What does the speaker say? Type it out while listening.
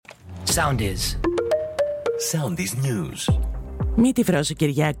Soundis. Soundis News. Μη τη Φρώση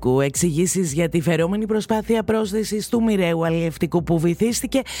Κυριάκου, εξηγήσεις για τη φερόμενη προσπάθεια πρόσθεσης του μοιραίου αλλιευτικού που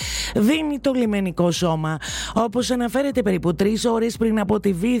βυθίστηκε δίνει το λιμενικό σώμα. Όπως αναφέρεται, περίπου 3 ώρες πριν από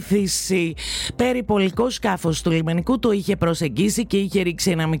τη βύθιση, περιπολικό σκάφος του λιμενικού το είχε προσεγγίσει και είχε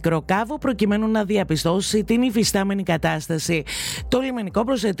ρίξει ένα μικρό κάβο προκειμένου να διαπιστώσει την υφιστάμενη κατάσταση. Το λιμενικό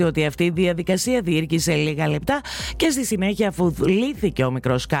προσθέτει ότι αυτή η διαδικασία διήρκησε λίγα λεπτά και στη συνέχεια, αφού λύθηκε ο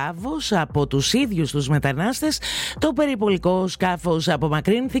μικρός κάβος από τους ίδιους τους μετανάστες, το περιπολικό σκάφος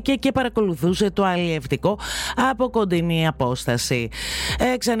απομακρύνθηκε και παρακολουθούσε το αλλιευτικό από κοντινή απόσταση.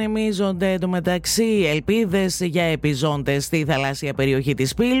 Εξανεμίζονται εντωμεταξύ ελπίδες για επιζώντες στη θαλάσσια περιοχή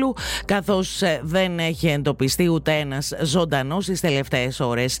της Πύλου, καθώς δεν έχει εντοπιστεί ούτε ένας ζωντανός στις τελευταίες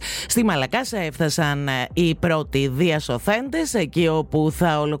ώρες. Στη Μαλακάσα έφτασαν οι πρώτοι διασωθέντες, εκεί όπου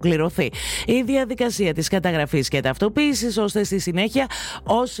θα ολοκληρωθεί η διαδικασία της καταγραφής και ταυτοποίησης, ώστε στη συνέχεια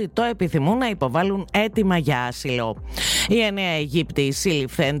όσοι το επιθυμούν να υποβάλουν αίτημα για άσυλο. Οι 9 Αιγύπτιοι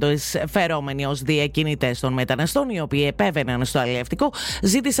σύλληφθέντες φερόμενοι ως διακινητές των μεταναστών, οι οποίοι επέβαιναν στο αλλιευτικό,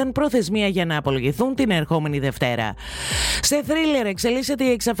 ζήτησαν προθεσμία για να απολογηθούν την ερχόμενη Δευτέρα. Σε θρίλερ εξελίσσεται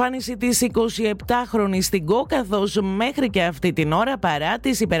η εξαφάνιση της 27χρονης στην Κο, καθώς μέχρι και αυτή την ώρα, παρά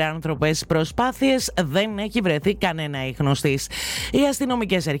τις υπεράνθρωπες προσπάθειες, δεν έχει βρεθεί κανένα ίχνος της. Οι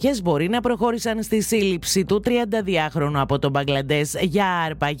αστυνομικές αρχές μπορεί να προχώρησαν στη σύλληψη του 32χρονου από τον Μπαγκλαντές για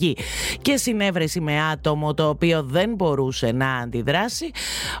αρπαγή και συνέβρεση με άτομο το οποίο δεν μπορούσε να αντιδράσει,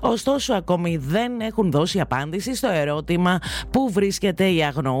 ωστόσο ακόμη δεν έχουν δώσει απάντηση στο ερώτημα πού βρίσκεται η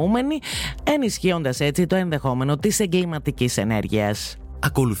αγνοούμενη, ενισχύοντας έτσι το ενδεχόμενο της εγκληματικής ενέργειας.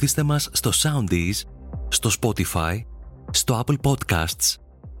 Ακολουθήστε μας στο Soundis, στο Spotify, στο Apple Podcasts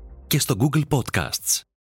και στο Google Podcasts.